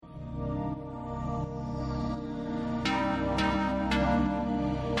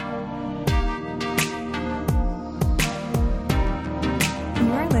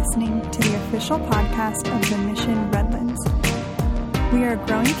listening to the official podcast of the Mission Redlands. We are a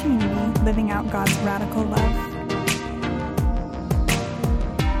growing community living out God's radical love.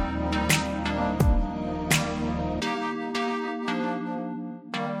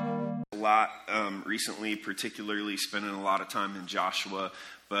 Recently, particularly spending a lot of time in Joshua,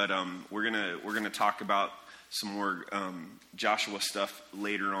 but we're gonna talk about some more Joshua stuff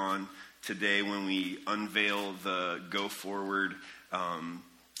later on today when we unveil the Go Forward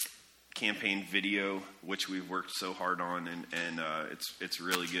campaign video, which we've worked so hard on, and it's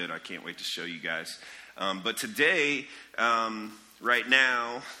really good. I can't wait to show you guys. But today, right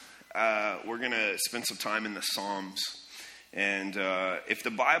now, we're gonna spend some time in the Psalms. And if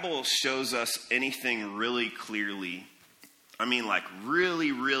the Bible shows us anything really clearly, I mean like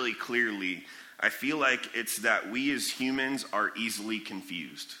really, really clearly, I feel like it's that we as humans are easily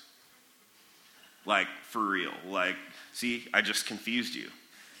confused. Like, for real. Like, see, I just confused you.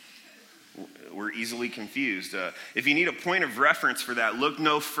 We're easily confused. If you need a point of reference for that, look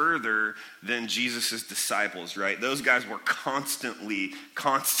no further than Jesus' disciples, right? Those guys were constantly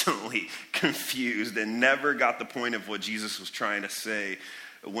confused and never got the point of what Jesus was trying to say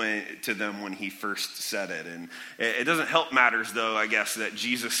to them when he first said it. And it doesn't help matters, though, I guess, that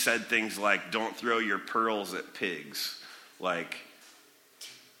Jesus said things like, don't throw your pearls at pigs.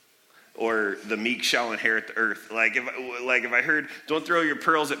 Or the meek shall inherit the earth. Like if I heard, don't throw your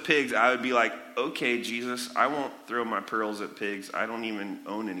pearls at pigs, I would be like, okay, Jesus, I won't throw my pearls at pigs. I don't even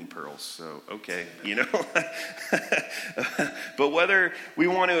own any pearls, so okay, you know. But whether we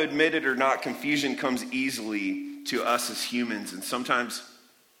want to admit it or not, confusion comes easily to us as humans, and sometimes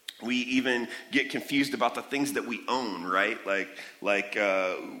we even get confused about the things that we own, right?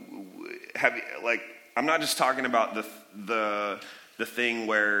 I'm not just talking about the thing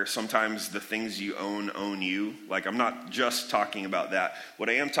where sometimes the things you own you. Like, I'm not just talking about that. What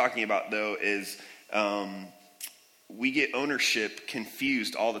I am talking about, though, is we get ownership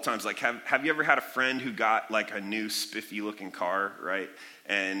confused all the time. Like, have you ever had a friend who got, like, a new spiffy-looking car, right?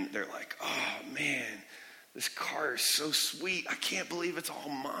 And they're like, oh, man, this car is so sweet. I can't believe it's all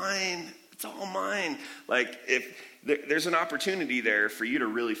mine. It's all mine. Like, if there's an opportunity there for you to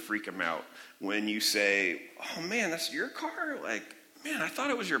really freak them out when you say, oh, man, that's your car? Like, man, I thought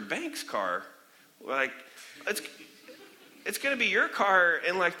it was your bank's car. Like, it's going to be your car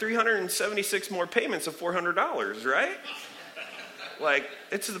and like 376 more payments of $400, right? Like,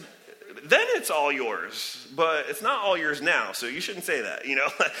 then it's all yours, but it's not all yours now, so you shouldn't say that, you know?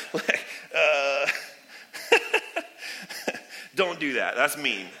 Don't do that. That's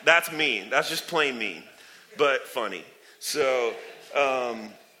mean. That's just plain mean, but funny. So,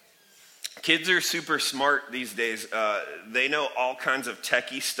 kids are super smart these days. They know all kinds of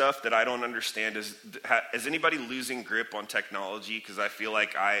techie stuff that I don't understand. Is anybody losing grip on technology? Because I feel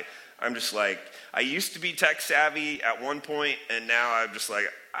like I'm just like, I used to be tech savvy at one point, and now I'm just like,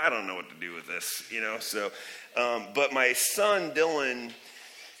 I don't know what to do with this, you know? So, but my son, Dylan,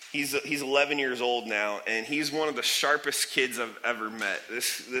 he's 11 years old now, and he's one of the sharpest kids I've ever met.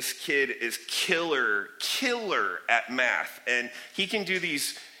 This kid is killer at math, and he can do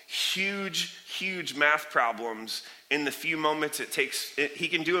these huge math problems in the few moments it takes. He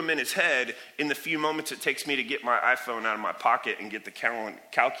can do them in his head in the few moments it takes me to get my iPhone out of my pocket and get the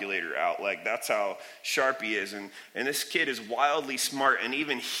calculator out. Like, that's how sharp he is. And this kid is wildly smart, and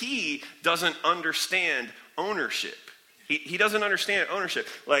even he doesn't understand ownership. He doesn't understand ownership.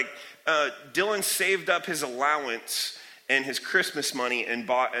 Like, Dylan saved up his allowance and his Christmas money and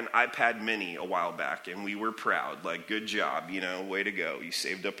bought an iPad mini a while back, and we were proud. Like, good job, you know, way to go. You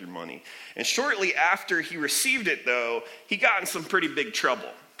saved up your money. And shortly after he received it, though, he got in some pretty big trouble,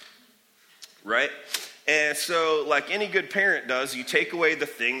 right? And so, like any good parent does, you take away the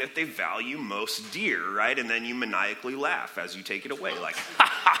thing that they value most dear, right? And then you maniacally laugh as you take it away, like, ha,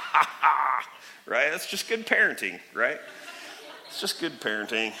 ha, ha, ha, right? That's just good parenting, right? It's just good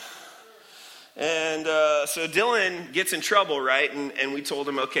parenting. And so Dylan gets in trouble, right? And we told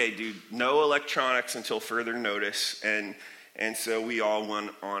him, okay, dude, no electronics until further notice. And so we all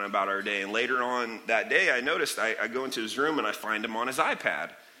went on about our day. And later on that day, I noticed I go into his room and I find him on his iPad.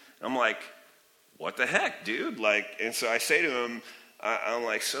 I'm like, what the heck, dude? Like, and so I say to him, I'm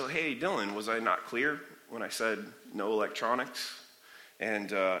like, so hey, Dylan, was I not clear when I said no electronics?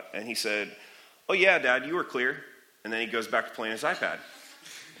 And he said, oh yeah, Dad, you were clear. And then he goes back to playing his iPad.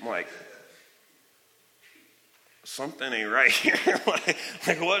 I'm like, something ain't right here.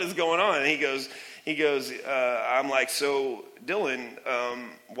 like what is going on? And he goes, I'm like, so Dylan,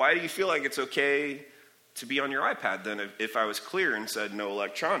 why do you feel like it's okay to be on your iPad then if I was clear and said no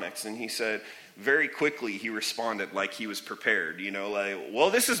electronics? And he said, very quickly he responded like he was prepared, like, well,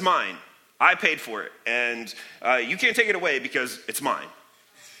 this is mine. I paid for it, and you can't take it away because it's mine.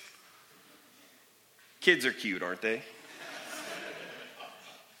 Kids are cute, aren't they?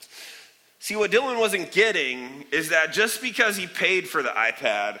 See, what Dylan wasn't getting is that just because he paid for the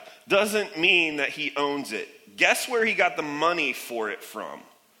iPad doesn't mean that he owns it. Guess where he got the money for it from?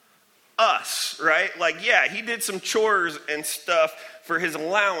 Us, right? Like, yeah, he did some chores and stuff for his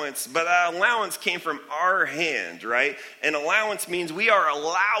allowance, but that allowance came from our hand, right? And allowance means we are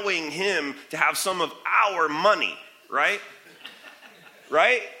allowing him to have some of our money, right?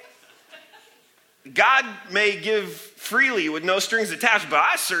 Right? God may give freely with no strings attached, but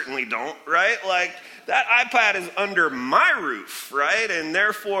I certainly don't, right? Like, that iPad is under my roof, right? And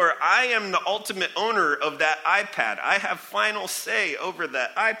therefore, I am the ultimate owner of that iPad. I have final say over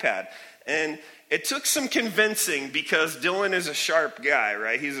that iPad. And it took some convincing because Dylan is a sharp guy,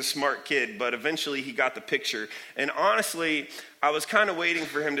 right? He's a smart kid, but eventually he got the picture. And honestly, I was kind of waiting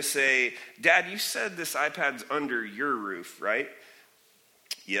for him to say, Dad, you said this iPad's under your roof, right?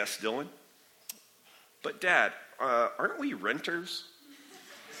 Yes, Dylan. But Dad, aren't we renters?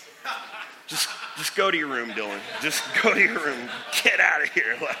 Just go to your room, Dylan. Just go to your room. Get out of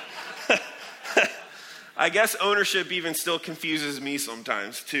here. I guess ownership even still confuses me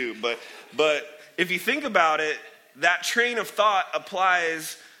sometimes too. But if you think about it, that train of thought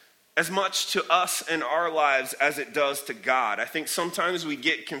applies as much to us and our lives as it does to God. I think sometimes we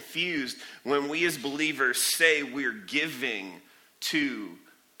get confused when we as believers say we're giving to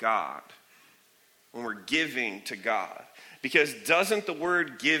God. When we're giving to God. Because doesn't the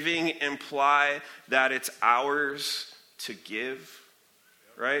word giving imply that it's ours to give?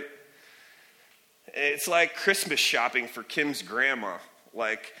 Right? It's like Christmas shopping for Kim's grandma.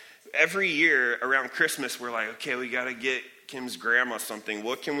 Like every year around Christmas, we're like, okay, we got to get Kim's grandma something.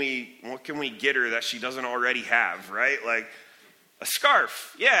 What can we get her that she doesn't already have, right? Like a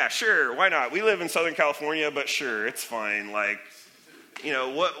scarf. Yeah, sure. Why not? We live in Southern California, but sure, it's fine. Like,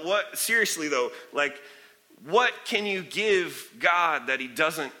 what, seriously though, like, what can you give God that he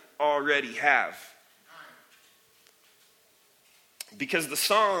doesn't already have? Because the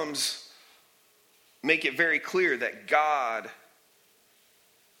Psalms make it very clear that God,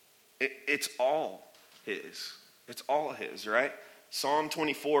 it's all his. It's all his, right? Psalm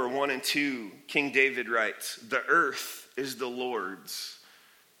 24, 1 and 2, King David writes, "The earth is the Lord's,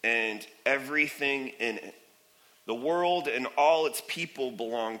 and everything in it. The world and all its people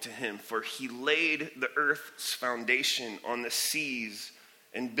belong to him, for he laid the earth's foundation on the seas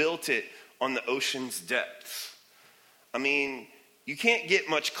and built it on the ocean's depths." I mean, you can't get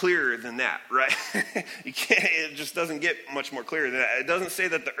much clearer than that, right? It just doesn't get much more clear than that. It doesn't say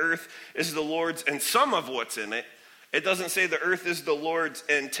that the earth is the Lord's and some of what's in it. It doesn't say the earth is the Lord's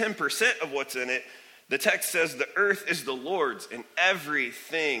and 10% of what's in it. The text says the earth is the Lord's and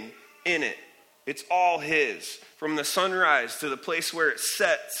everything in it. It's all his. From the sunrise to the place where it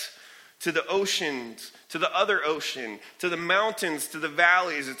sets, to the oceans, to the other ocean, to the mountains, to the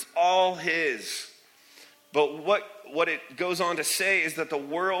valleys, it's all his. But what it goes on to say is that the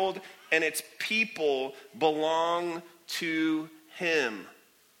world and its people belong to him.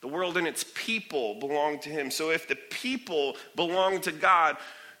 The world and its people belong to him. So if the people belong to God,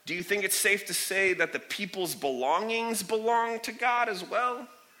 do you think it's safe to say that the people's belongings belong to God as well?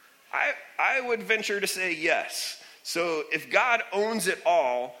 I would venture to say yes. So if God owns it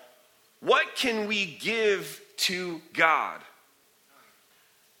all, what can we give to God?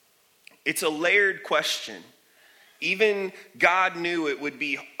 It's a layered question. Even God knew it would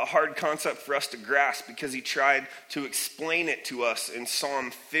be a hard concept for us to grasp because he tried to explain it to us in Psalm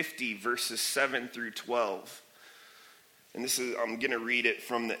 50, verses 7 through 12. And I'm going to read it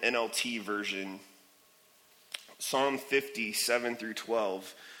from the NLT version. Psalm 50, 7 through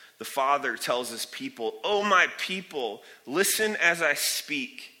 12. The Father tells his people, "O my people, listen as I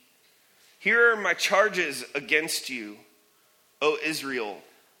speak. Here are my charges against you, O Israel.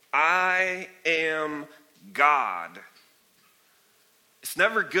 I am God." It's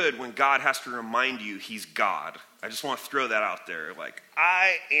never good when God has to remind you he's God. I just want to throw that out there. Like,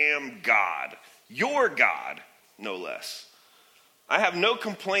 I am God. Your God, no less. I have no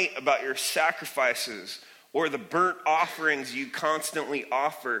complaint about your sacrifices or the burnt offerings you constantly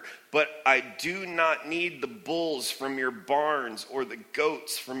offer, but I do not need the bulls from your barns or the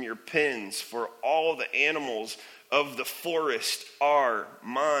goats from your pens, for all the animals of the forest are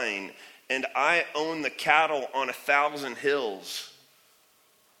mine, and I own the cattle on 1,000 hills.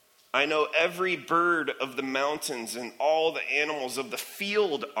 I know every bird of the mountains, and all the animals of the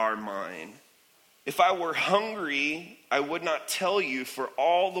field are mine. If I were hungry, I would not tell you, for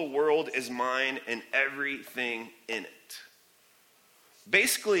all the world is mine and everything in it.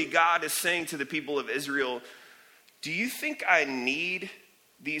 Basically, God is saying to the people of Israel, do you think I need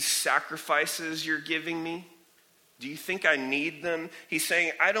these sacrifices you're giving me? Do you think I need them? He's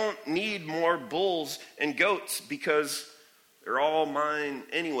saying, I don't need more bulls and goats because they're all mine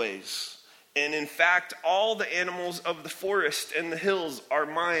anyways. And in fact, all the animals of the forest and the hills are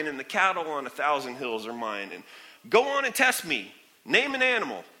mine, and the cattle on 1,000 hills are mine. And go on and test me. Name an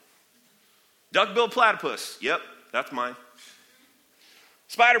animal. Duck-billed platypus. Yep, that's mine.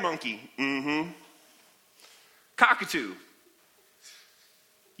 Spider monkey. Cockatoo.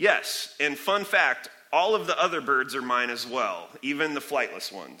 Yes, and fun fact, all of the other birds are mine as well, even the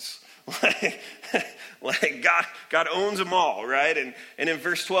flightless ones. Like God owns them all, right? And in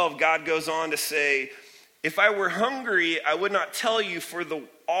verse 12, God goes on to say, if I were hungry, I would not tell you, for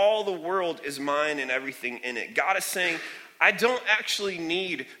all the world is mine and everything in it. God is saying, I don't actually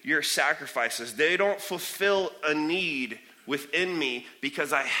need your sacrifices. They don't fulfill a need within me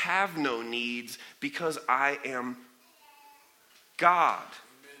because I have no needs, because I am God,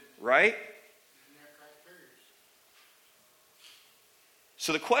 right?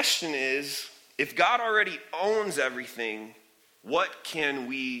 So the question is, if God already owns everything, what can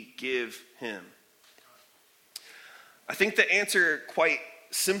we give him? I think the answer quite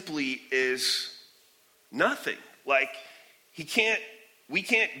simply is nothing. Like, we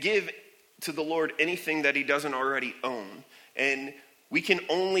can't give to the Lord anything that he doesn't already own. And we can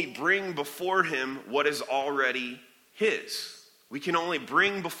only bring before him what is already his. We can only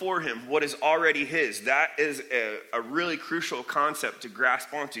bring before him what is already his. That is a really crucial concept to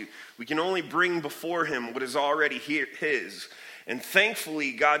grasp onto. We can only bring before him what is already his. And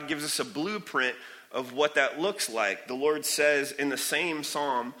thankfully, God gives us a blueprint of what that looks like. The Lord says in the same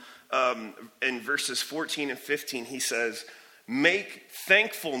psalm, in verses 14 and 15, he says, make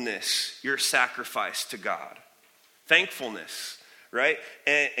thankfulness your sacrifice to God. Thankfulness. Right?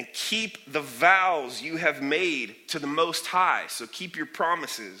 And keep the vows you have made to the Most High. So keep your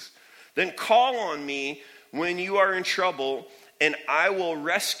promises. Then call on me when you are in trouble, and I will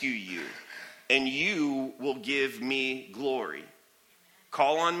rescue you, and you will give me glory.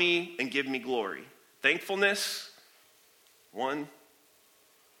 Call on me and give me glory. Thankfulness, 1.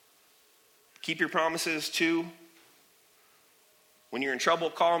 Keep your promises, 2. When you're in trouble,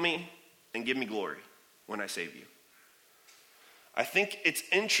 call me and give me glory when I save you. I think it's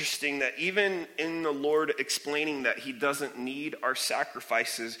interesting that even in the Lord explaining that he doesn't need our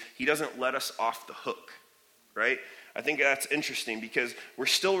sacrifices, he doesn't let us off the hook, right? I think that's interesting because we're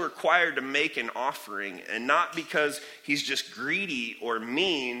still required to make an offering, and not because he's just greedy or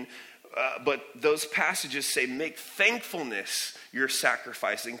mean, but those passages say make thankfulness your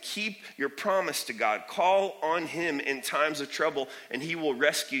sacrifice and keep your promise to God. Call on him in times of trouble and he will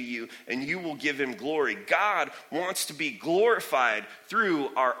rescue you and you will give him glory. God wants to be glorified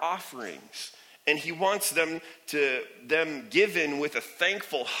through our offerings, and he wants them given with a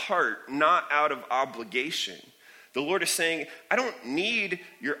thankful heart, not out of obligation. The Lord is saying, I don't need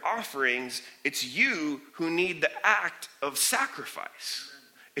your offerings. It's you who need the act of sacrifice.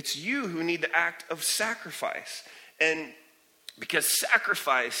 It's you who need the act of sacrifice. And because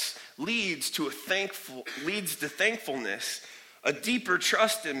sacrifice leads to thankfulness, a deeper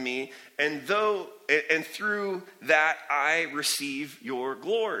trust in me, and through that I receive your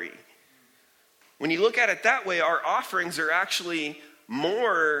glory. When you look at it that way, our offerings are actually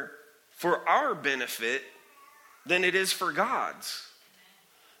more for our benefit than it is for God's.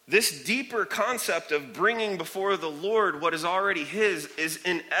 This deeper concept of bringing before the Lord what is already his is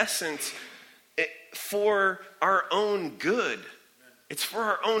in essence for our own good. It's for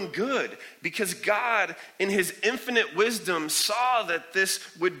our own good, because God in his infinite wisdom saw that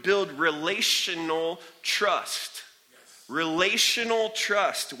this would build relational trust. Relational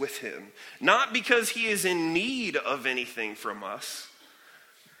trust with him. Not because he is in need of anything from us.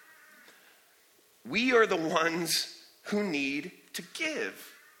 We are the ones who need to give.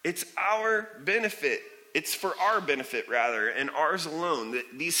 It's our benefit. It's for our benefit, rather, and ours alone.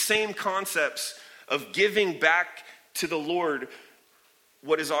 These same concepts of giving back to the Lord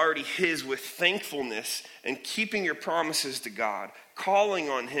what is already his with thankfulness, and keeping your promises to God,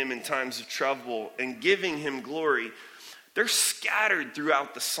 calling on him in times of trouble, and giving him glory, they're scattered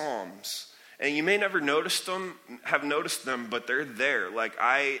throughout the Psalms. And you may never have noticed them, but they're there. Like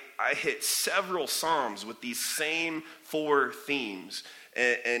I hit several Psalms with these same 4 themes.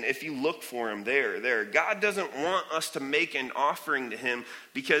 And if you look for them, they're there. God doesn't want us to make an offering to him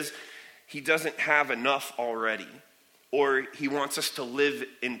because he doesn't have enough already. Or he wants us to live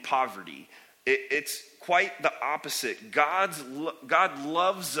in poverty. It's quite the opposite. God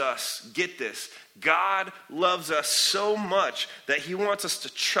loves us. Get this. God loves us so much that he wants us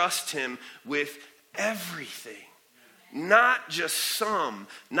to trust him with everything. Not just some,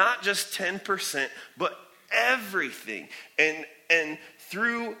 not just 10%, but everything. And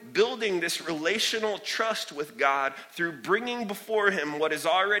through building this relational trust with God, through bringing before him what is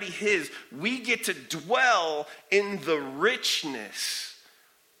already his, we get to dwell in the richness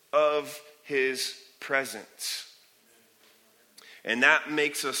of his presence. And that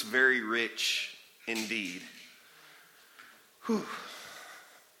makes us very rich indeed. Whew.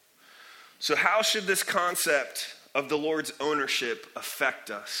 So how should this concept of the Lord's ownership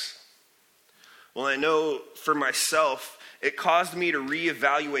affect us? Well, I know for myself, it caused me to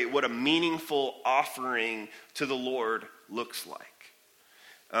reevaluate what a meaningful offering to the Lord looks like.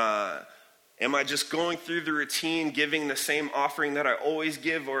 Am I just going through the routine, giving the same offering that I always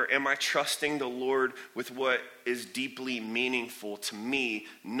give, or am I trusting the Lord with what is deeply meaningful to me,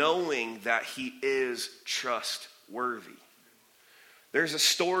 knowing that he is trustworthy? There's a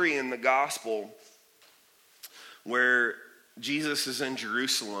story in the gospel where Jesus is in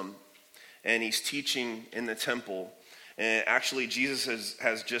Jerusalem and he's teaching in the temple. And actually, Jesus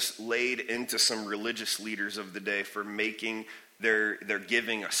has just laid into some religious leaders of the day for making their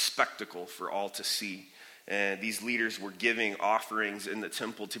giving a spectacle for all to see. And these leaders were giving offerings in the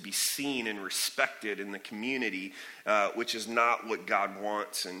temple to be seen and respected in the community, which is not what God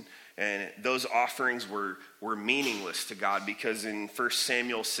wants. And those offerings were meaningless to God, because in 1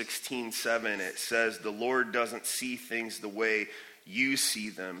 Samuel 16:7 it says, "The Lord doesn't see things the way you see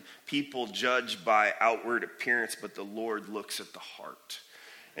them. People judge by outward appearance, but the Lord looks at the heart."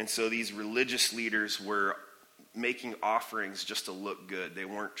 And so these religious leaders were making offerings just to look good. They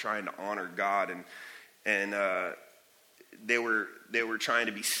weren't trying to honor God, and they were trying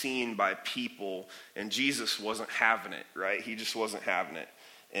to be seen by people. And Jesus wasn't having it, right? He just wasn't having it.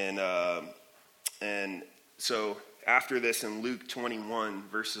 And so after this, in Luke 21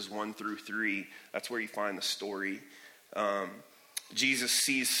 verses 1-3, that's where you find the story. Jesus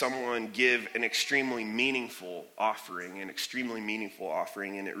sees someone give an extremely meaningful offering, and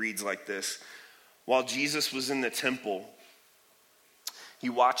it reads like this. While Jesus was in the temple, he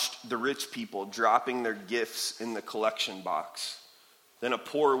watched the rich people dropping their gifts in the collection box. Then a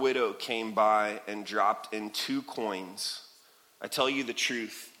poor widow came by and dropped in 2 coins. "I tell you the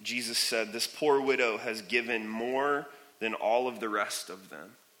truth," Jesus said, "this poor widow has given more than all of the rest of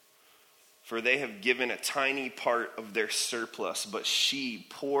them. For they have given a tiny part of their surplus, but she,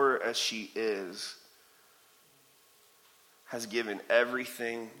 poor as she is, has given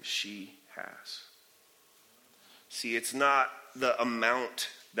everything she has." See, it's not the amount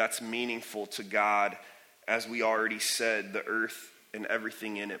that's meaningful to God. As we already said, the earth and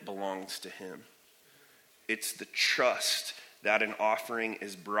everything in it belongs to him. It's the trust that an offering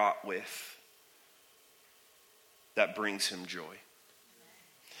is brought with that brings him joy.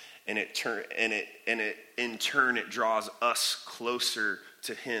 And in turn, it draws us closer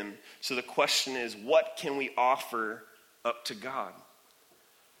to him. So the question is, what can we offer up to God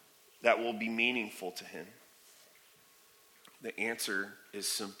that will be meaningful to him? The answer is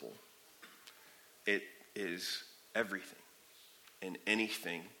simple. It is everything and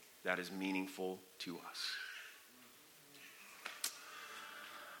anything that is meaningful to us.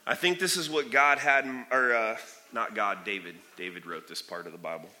 I think this is what God had, not God, David. David wrote this part of the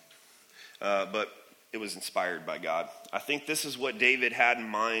Bible. But it was inspired by God. I think this is what David had in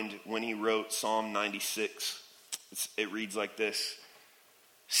mind when he wrote Psalm 96. It reads like this: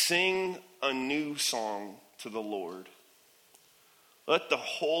 "Sing a new song to the Lord. Let the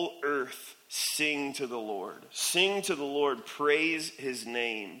whole earth sing to the Lord. Sing to the Lord, praise his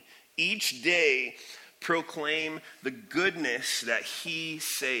name. Each day proclaim the goodness that he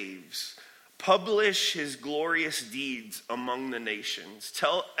saves. Publish his glorious deeds among the nations.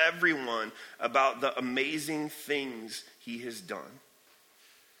 Tell everyone about the amazing things he has done.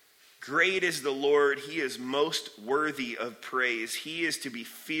 Great is the Lord. He is most worthy of praise. He is to be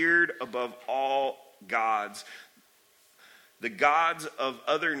feared above all gods. The gods of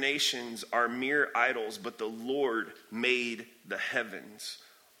other nations are mere idols, but the Lord made the heavens.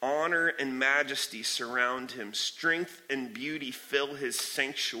 Honor and majesty surround him. Strength and beauty fill his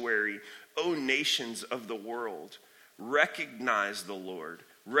sanctuary. O nations of the world, recognize the Lord.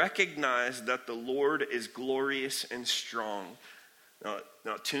 Recognize that the Lord is glorious and strong."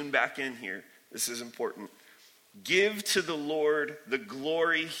 Now tune back in here. This is important. "Give to the Lord the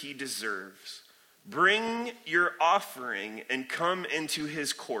glory he deserves. Bring your offering and come into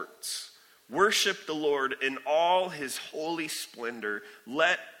his courts. Worship the Lord in all his holy splendor.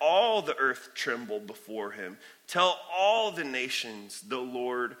 Let all the earth tremble before him. Tell all the nations, the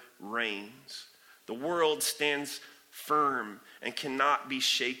Lord reigns. The world stands firm and cannot be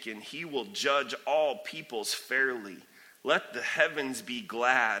shaken. He will judge all peoples fairly. Let the heavens be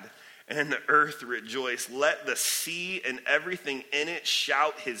glad and the earth rejoice. Let the sea and everything in it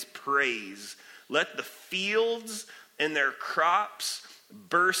shout his praise. Let the fields and their crops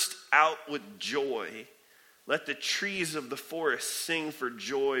burst out with joy. Let the trees of the forest sing for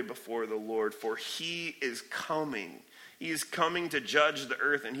joy before the Lord, for he is coming. He is coming to judge the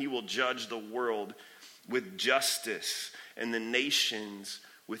earth, and he will judge the world with justice and the nations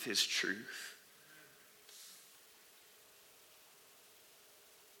with his truth.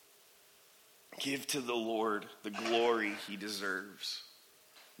 Give to the Lord the glory he deserves.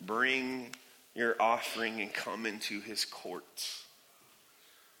 Bring your offering and come into his courts.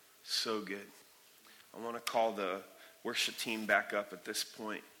 So good. I want to call the worship team back up at this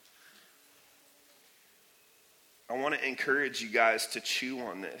point. I want to encourage you guys to chew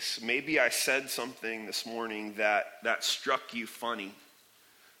on this. Maybe I said something this morning that struck you funny.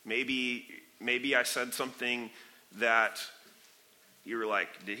 Maybe I said something that you were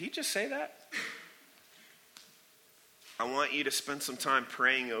like, did he just say that? I want you to spend some time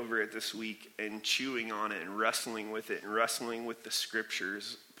praying over it this week and chewing on it and wrestling with it and wrestling with the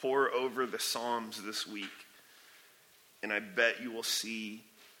scriptures. Pour over the Psalms this week. And I bet you will see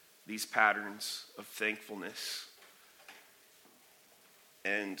these patterns of thankfulness.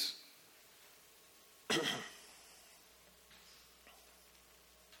 And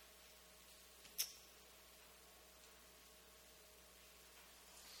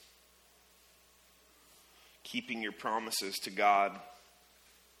keeping your promises to God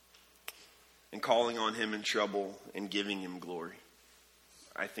and calling on him in trouble and giving him glory.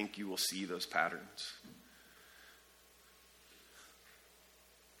 I think you will see those patterns.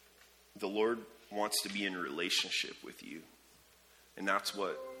 The Lord wants to be in a relationship with you. And that's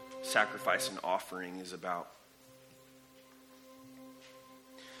what sacrifice and offering is about.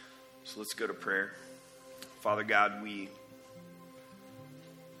 So let's go to prayer. Father God, we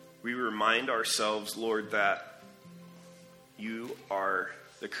remind ourselves, Lord, that you are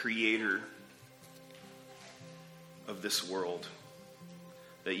the creator of this world.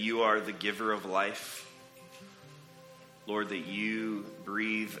 That you are the giver of life. Lord, that you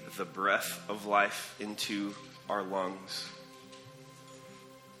breathe the breath of life into our lungs.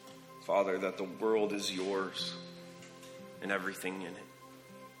 Father, that the world is yours and everything in it.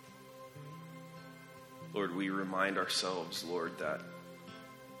 Lord, we remind ourselves, Lord, that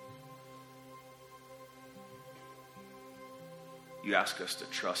you ask us to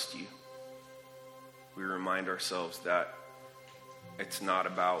trust you. We remind ourselves that it's not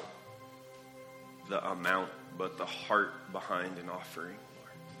about the amount, but the heart behind an offering,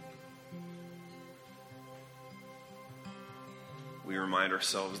 Lord. We remind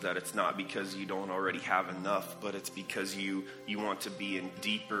ourselves that it's not because you don't already have enough, but it's because you want to be in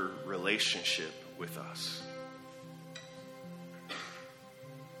deeper relationship with us.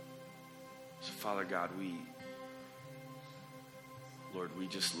 So, Father God, Lord, we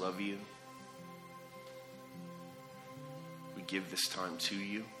just love you. We give this time to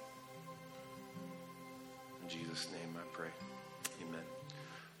you. In Jesus' name I pray. Amen.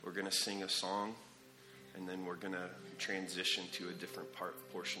 We're going to sing a song, and then we're going to transition to a different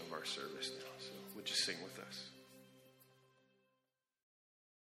portion of our service now. So would you sing with us?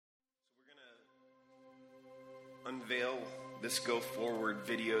 So we're going to unveil this Go Forward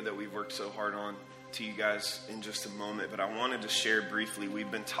video that we've worked so hard on to you guys in just a moment. But I wanted to share briefly,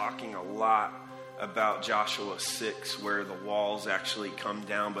 we've been talking a lot about Joshua 6, where the walls actually come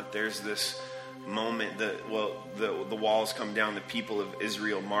down, but there's this moment that, the walls come down, the people of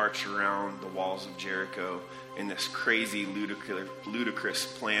Israel march around the walls of Jericho in this crazy, ludicrous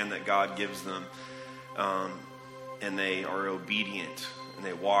plan that God gives them, and they are obedient, and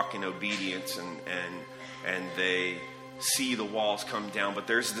they walk in obedience, and they see the walls come down. But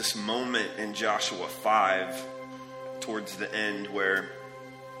there's this moment in Joshua 5 towards the end where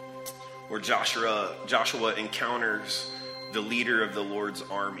Joshua encounters the leader of the Lord's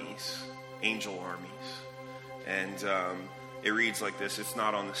armies, angel armies. And it reads like this. It's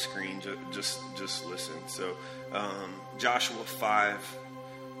not on the screen. Just listen. So Joshua 5,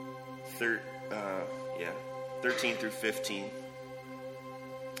 13 through 15.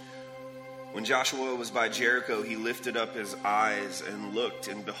 When Joshua was by Jericho, he lifted up his eyes and looked,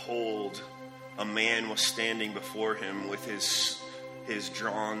 and behold, a man was standing before him with his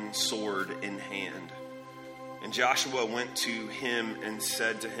drawn sword in hand. And Joshua went to him and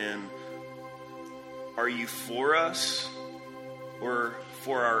said to him, are you for us or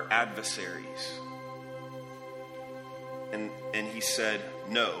for our adversaries? And he said,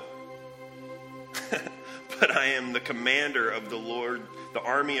 no. But I am the commander of the Lord, the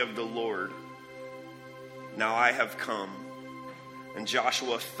army of the Lord. Now I have come. And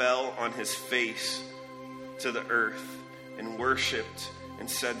Joshua fell on his face to the earth and worshipped and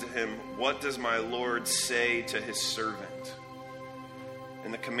said to him, what does my Lord say to his servant?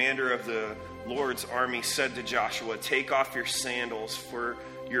 And the commander of the Lord's army said to Joshua, take off your sandals from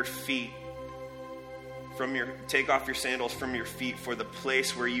your feet, for the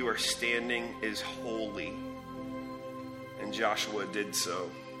place where you are standing is holy. And Joshua did so.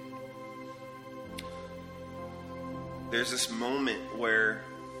 There's this moment where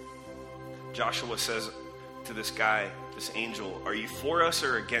Joshua says to this guy, this angel, are you for us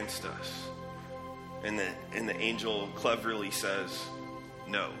or against us? And the angel cleverly says,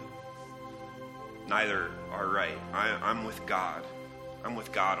 no, neither are right. I'm with God. I'm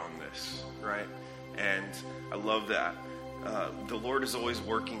with God on this, right? And I love that. The Lord is always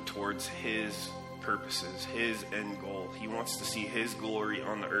working towards his purposes, his end goal. He wants to see his glory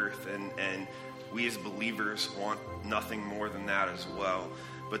on the earth, and we as believers want nothing more than that as well.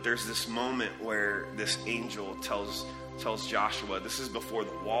 But there's this moment where this angel tells Joshua, this is before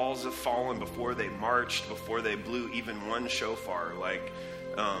the walls have fallen, before they marched, before they blew even one shofar.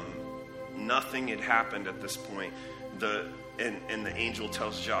 Nothing had happened at this point. And the angel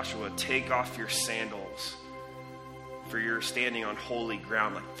tells Joshua, take off your sandals, for you're standing on holy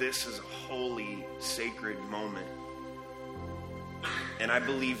ground. This is a holy, sacred moment. And I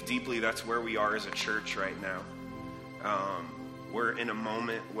believe deeply that's where we are as a church right now. We're in a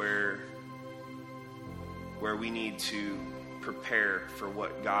moment where we need to prepare for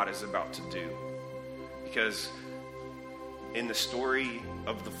what God is about to do. Because in the story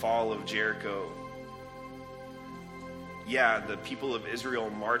of the fall of Jericho, the people of Israel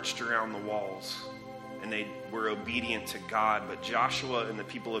marched around the walls and they were obedient to God, but Joshua and the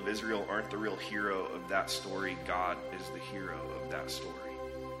people of Israel aren't the real hero of that story. God is the hero of that story.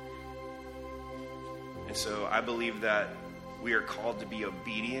 And so I believe that we are called to be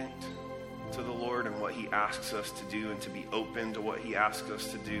obedient to the Lord and what he asks us to do, and to be open to what he asks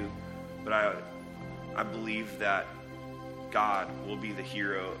us to do. But I believe that God will be the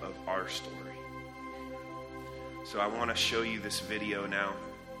hero of our story. So I want to show you this video now.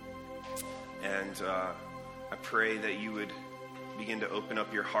 And I pray that you would begin to open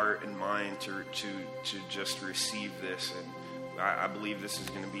up your heart and mind to just receive this. And I believe this is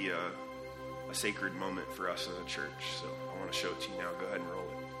going to be a sacred moment for us as a church. So I want to show it to you now. Go ahead and roll it.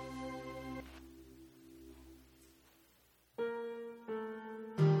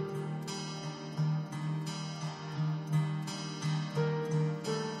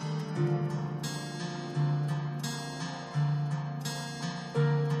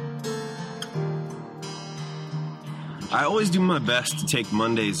 I always do my best to take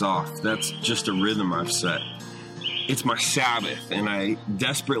Mondays off. That's just a rhythm I've set. It's my Sabbath, and I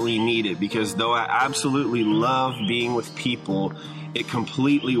desperately need it because though I absolutely love being with people, it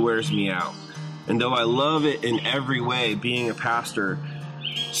completely wears me out. And though I love it in every way, being a pastor,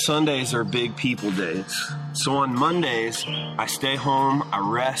 Sundays are big people days. So on Mondays, I stay home, I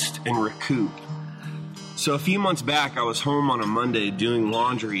rest, and recoup. So a few months back, I was home on a Monday doing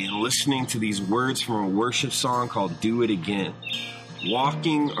laundry and listening to these words from a worship song called Do It Again.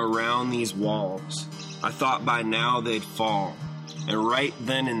 Walking around these walls, I thought by now they'd fall. And right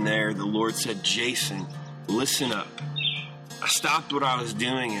then and there, the Lord said, Jason, listen up. I stopped what I was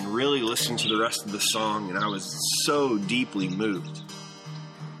doing and really listened to the rest of the song, and I was so deeply moved.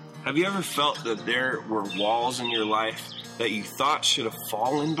 Have you ever felt that there were walls in your life that you thought should have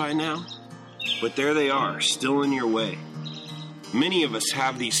fallen by now? But there they are, still in your way. Many of us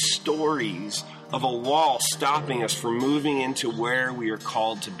have these stories of a wall stopping us from moving into where we are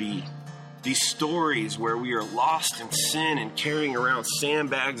called to be. These stories where we are lost in sin and carrying around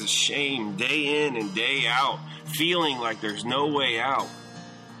sandbags of shame day in and day out, feeling like there's no way out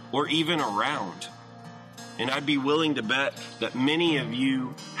or even around. And I'd be willing to bet that many of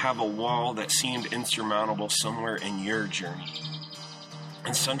you have a wall that seemed insurmountable somewhere in your journey.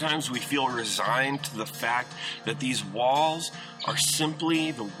 And sometimes we feel resigned to the fact that these walls are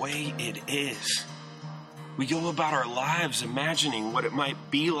simply the way it is. We go about our lives imagining what it might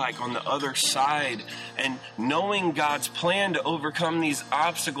be like on the other side and knowing God's plan to overcome these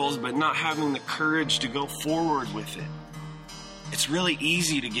obstacles, but not having the courage to go forward with it. It's really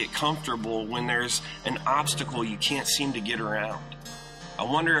easy to get comfortable when there's an obstacle you can't seem to get around. I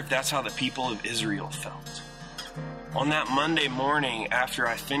wonder if that's how the people of Israel felt. On that Monday morning, after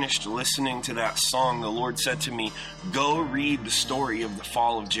I finished listening to that song, the Lord said to me, go read the story of the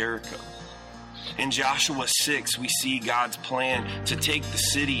fall of Jericho. In Joshua 6, we see God's plan to take the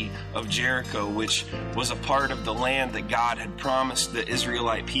city of Jericho, which was a part of the land that God had promised the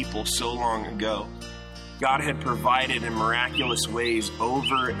Israelite people so long ago. God had provided in miraculous ways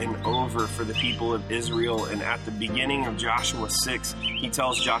over and over for the people of Israel. And at the beginning of Joshua 6, he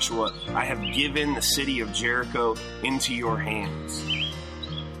tells Joshua, I have given the city of Jericho into your hands.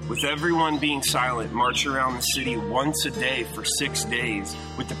 With everyone being silent, march around the city once a day for 6 days,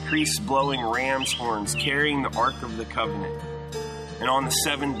 with the priests blowing ram's horns, carrying the Ark of the Covenant. And on the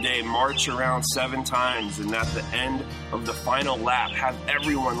 7th day, march around 7 times, and at the end of the final lap, have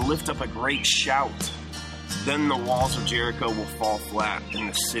everyone lift up a great shout. Then the walls of Jericho will fall flat, and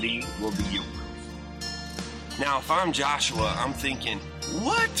the city will be yours. Now, if I'm Joshua, I'm thinking,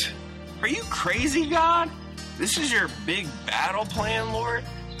 what? Are you crazy, God? This is your big battle plan, Lord?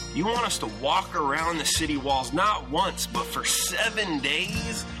 You want us to walk around the city walls not once, but for 7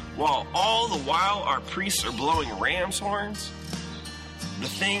 days, while all the while our priests are blowing ram's horns? The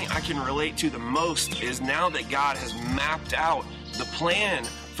thing I can relate to the most is now that God has mapped out the plan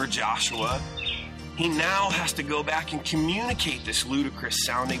for Joshua, he now has to go back and communicate this ludicrous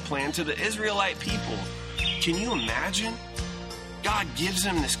sounding plan to the Israelite people. Can you imagine? God gives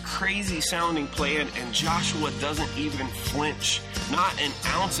him this crazy sounding plan, and Joshua doesn't even flinch, not an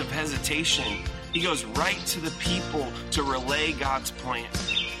ounce of hesitation. He goes right to the people to relay God's plan.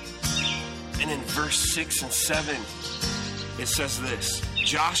 And in verse 6 and 7, it says this,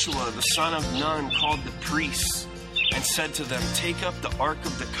 Joshua, the son of Nun, called the priests and said to them, take up the Ark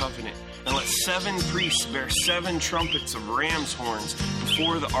of the Covenant, and let 7 priests bear 7 trumpets of ram's horns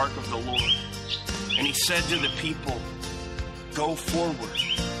before the Ark of the Lord. And he said to the people, go forward,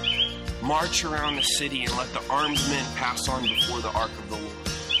 march around the city, and let the armed men pass on before the Ark of the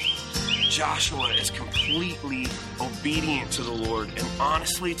Lord. Joshua is completely obedient to the Lord, and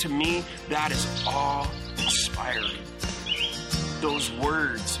honestly, to me, that is awe-inspiring. Those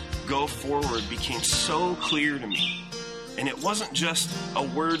words, go forward, became so clear to me. And it wasn't just a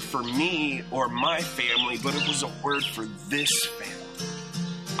word for me or my family, but it was a word for this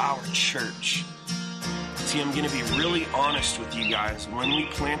family, our church. See, I'm going to be really honest with you guys. When we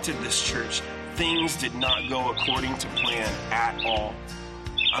planted this church, things did not go according to plan at all.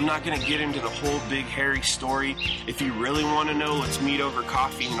 I'm not going to get into the whole big hairy story. If you really want to know, let's meet over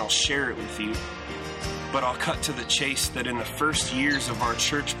coffee and I'll share it with you. But I'll cut to the chase that in the first years of our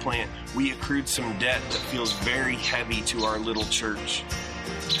church plant, we accrued some debt that feels very heavy to our little church.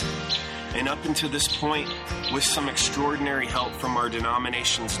 And up until this point, with some extraordinary help from our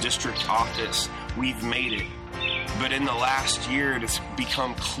denomination's district office, we've made it. But in the last year, it has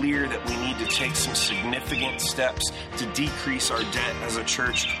become clear that we need to take some significant steps to decrease our debt as a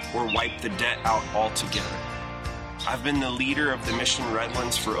church or wipe the debt out altogether. I've been the leader of the Mission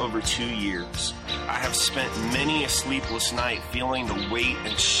Redlands for over 2 years. I have spent many a sleepless night feeling the weight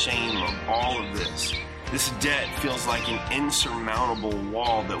and shame of all of this. This debt feels like an insurmountable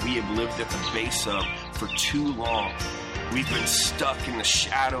wall that we have lived at the base of for too long. We've been stuck in the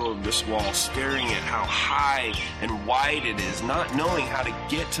shadow of this wall, staring at how high and wide it is, not knowing how to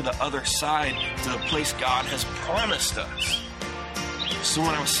get to the other side, to the place God has promised us. So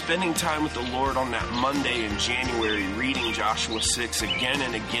when I was spending time with the Lord on that Monday in January, reading Joshua 6 again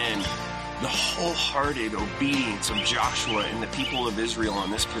and again, the wholehearted obedience of Joshua and the people of Israel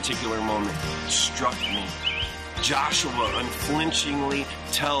in this particular moment struck me. Joshua unflinchingly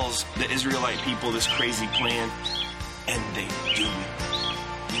tells the Israelite people this crazy plan, and they do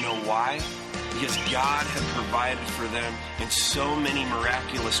it. You know why? Because God had provided for them in so many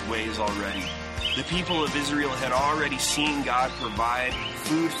miraculous ways already. The people of Israel had already seen God provide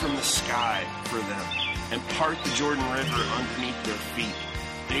food from the sky for them and part the Jordan River underneath their feet.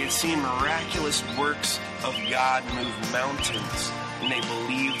 They had seen miraculous works of God move mountains, and they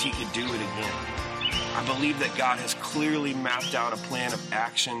believed he could do it again. I believe that God has clearly mapped out a plan of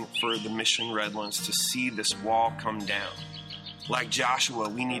action for the Mission Redlands to see this wall come down. Like Joshua,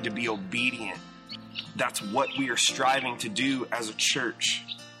 we need to be obedient. That's what we are striving to do as a church.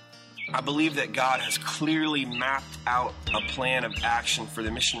 I believe that God has clearly mapped out a plan of action for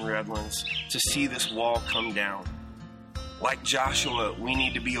the Mission Redlands to see this wall come down. Like Joshua, we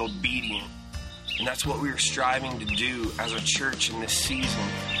need to be obedient. And that's what we are striving to do as a church in this season,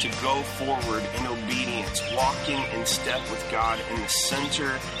 to go forward in obedience, walking in step with God in the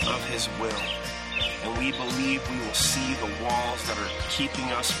center of his will. And we believe we will see the walls that are keeping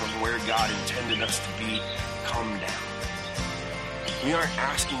us from where God intended us to be come down. We aren't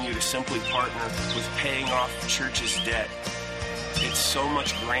asking you to simply partner with paying off church's debt. It's so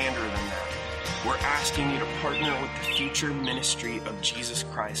much grander than that. We're asking you to partner with the future ministry of Jesus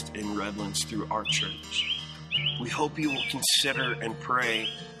Christ in Redlands through our church. We hope you will consider and pray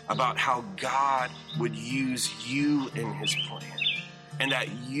about how God would use you in his plan, and that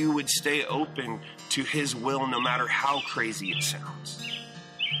you would stay open to his will no matter how crazy it sounds.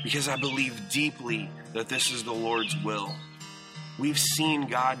 Because I believe deeply that this is the Lord's will. We've seen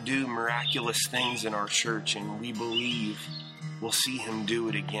God do miraculous things in our church, and we believe we'll see him do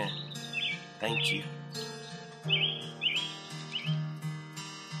it again. Thank you.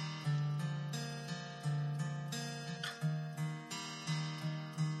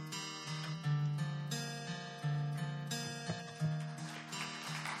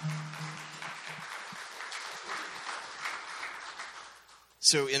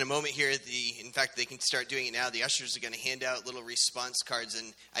 So in a moment here, in fact, they can start doing it now. The ushers are going to hand out little response cards,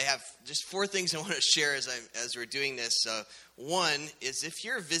 and I have just 4 things I want to share as we're doing this. One is, if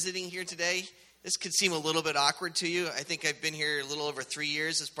you're visiting here today, this could seem a little bit awkward to you. I think I've been here a little over 3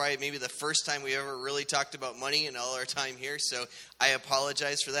 years. It's probably maybe the first time we ever really talked about money in all our time here, so I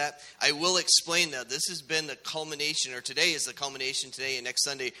apologize for that. I will explain that this has been the culmination, or today is the culmination, today and next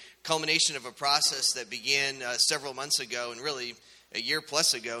Sunday, culmination of a process that began several months ago, and really a year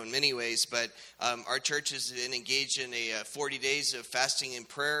plus ago in many ways, but our church has been engaged in a 40 days of fasting and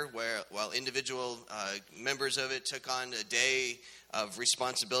prayer, while individual members of it took on a day of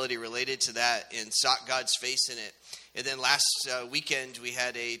responsibility related to that and sought God's face in it. And then last weekend, we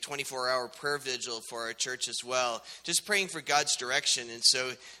had a 24-hour prayer vigil for our church as well, just praying for God's direction. And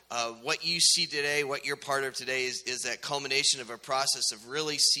so what you see today, what you're part of today is that culmination of a process of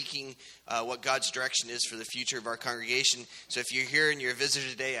really seeking what God's direction is for the future of our congregation. So if you're here and you're a visitor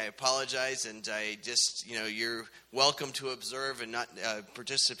today, I apologize, and I just, you're welcome to observe and not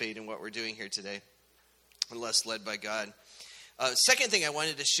participate in what we're doing here today, unless led by God. Second thing I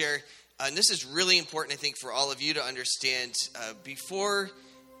wanted to share, and this is really important, I think, for all of you to understand. Before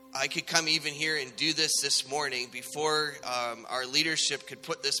I could come even here and do this morning, before our leadership could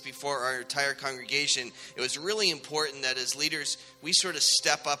put this before our entire congregation, it was really important that as leaders, we sort of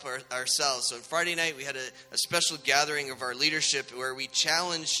step up ourselves. So on Friday night, we had a special gathering of our leadership where we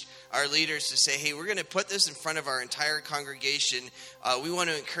challenged our leaders to say, hey, we're going to put this in front of our entire congregation. We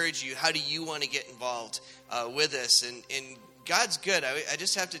want to encourage you. How do you want to get involved with this? And God's good. I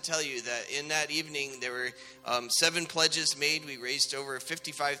just have to tell you that in that evening, there were 7 pledges made. We raised over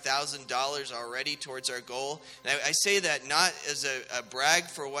 $55,000 already towards our goal. And I say that not as a brag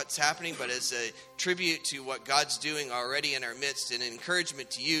for what's happening, but as a tribute to what God's doing already in our midst, and an encouragement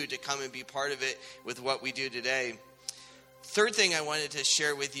to you to come and be part of it with what we do today. Third thing I wanted to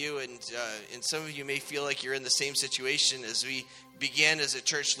share with you, and some of you may feel like you're in the same situation as we began as a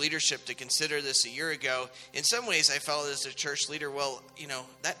church leadership to consider this a year ago. In some ways, I felt as a church leader,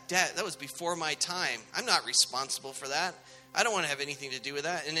 that debt, that was before my time. I'm not responsible for that. I don't want to have anything to do with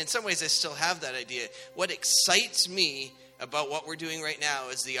that. And in some ways, I still have that idea. What excites me about what we're doing right now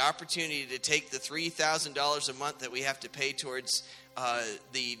is the opportunity to take the $3,000 a month that we have to pay towards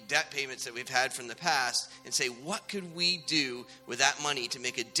the debt payments that we've had from the past, and say, what could we do with that money to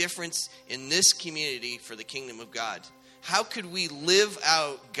make a difference in this community for the kingdom of God? How could we live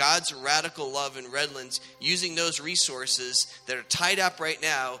out God's radical love in Redlands using those resources that are tied up right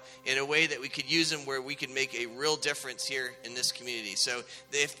now in a way that we could use them where we could make a real difference here in this community? So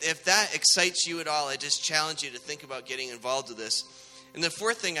if that excites you at all, I just challenge you to think about getting involved with this. And the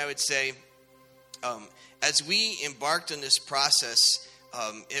fourth thing I would say, as we embarked on this process,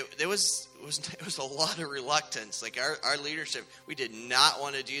 it was a lot of reluctance. Like our leadership, we did not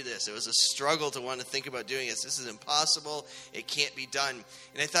want to do this. It was a struggle to want to think about doing this. This is impossible. It can't be done.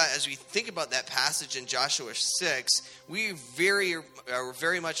 And I thought, as we think about that passage in Joshua 6, we are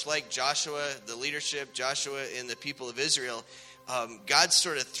very much like Joshua, the leadership, Joshua and the people of Israel. God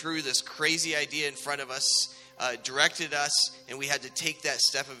sort of threw this crazy idea in front of us, directed us, and we had to take that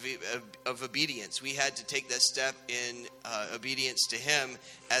step of obedience. We had to take that step in obedience to Him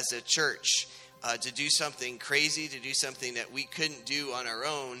as a church, to do something crazy, to do something that we couldn't do on our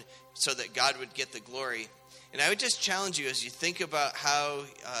own so that God would get the glory. And I would just challenge you, as you think about how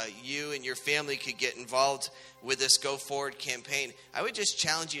you and your family could get involved with this Go Forward campaign, I would just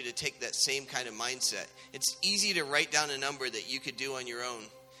challenge you to take that same kind of mindset. It's easy to write down a number that you could do on your own.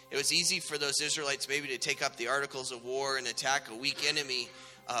 It was easy for those Israelites maybe to take up the articles of war and attack a weak enemy,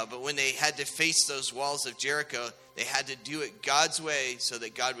 but when they had to face those walls of Jericho, they had to do it God's way so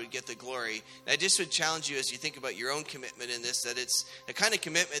that God would get the glory. And I just would challenge you, as you think about your own commitment in this, that it's a kind of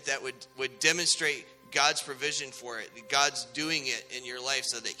commitment that would demonstrate God's provision for it. God's doing it in your life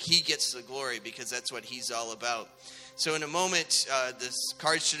so that he gets the glory, because that's what he's all about. So in a moment, this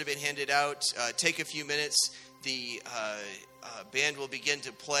card should have been handed out. Take a few minutes. The band will begin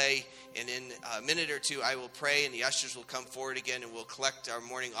to play, and in a minute or two I will pray, and the ushers will come forward again, and we'll collect our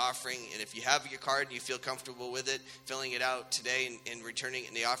morning offering. And if you have your card and you feel comfortable with it, filling it out today and returning it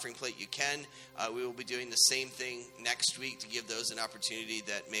in the offering plate, you can. We will be doing the same thing next week to give those an opportunity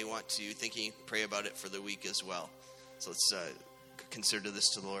that may want to pray about it for the week as well. So let's consider this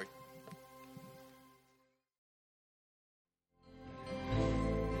to the Lord.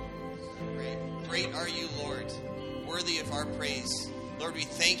 Great are you, Lord, worthy of our praise. Lord, we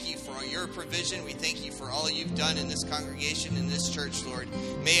thank you for your provision. We thank you for all you've done in this congregation, in this church, Lord.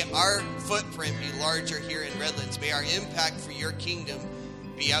 May our footprint be larger here in Redlands. May our impact for your kingdom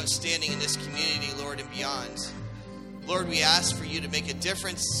be outstanding in this community, Lord, and beyond. Lord, we ask for you to make a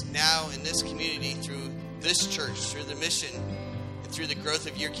difference now in this community through this church, through the mission, and through the growth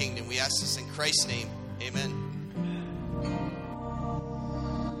of your kingdom. We ask this in Christ's name. Amen.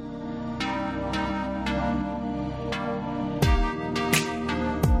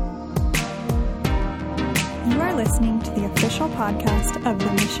 You are listening to the official podcast of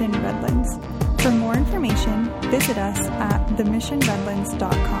The Mission Redlands. For more information, visit us at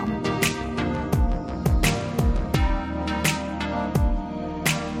themissionredlands.com.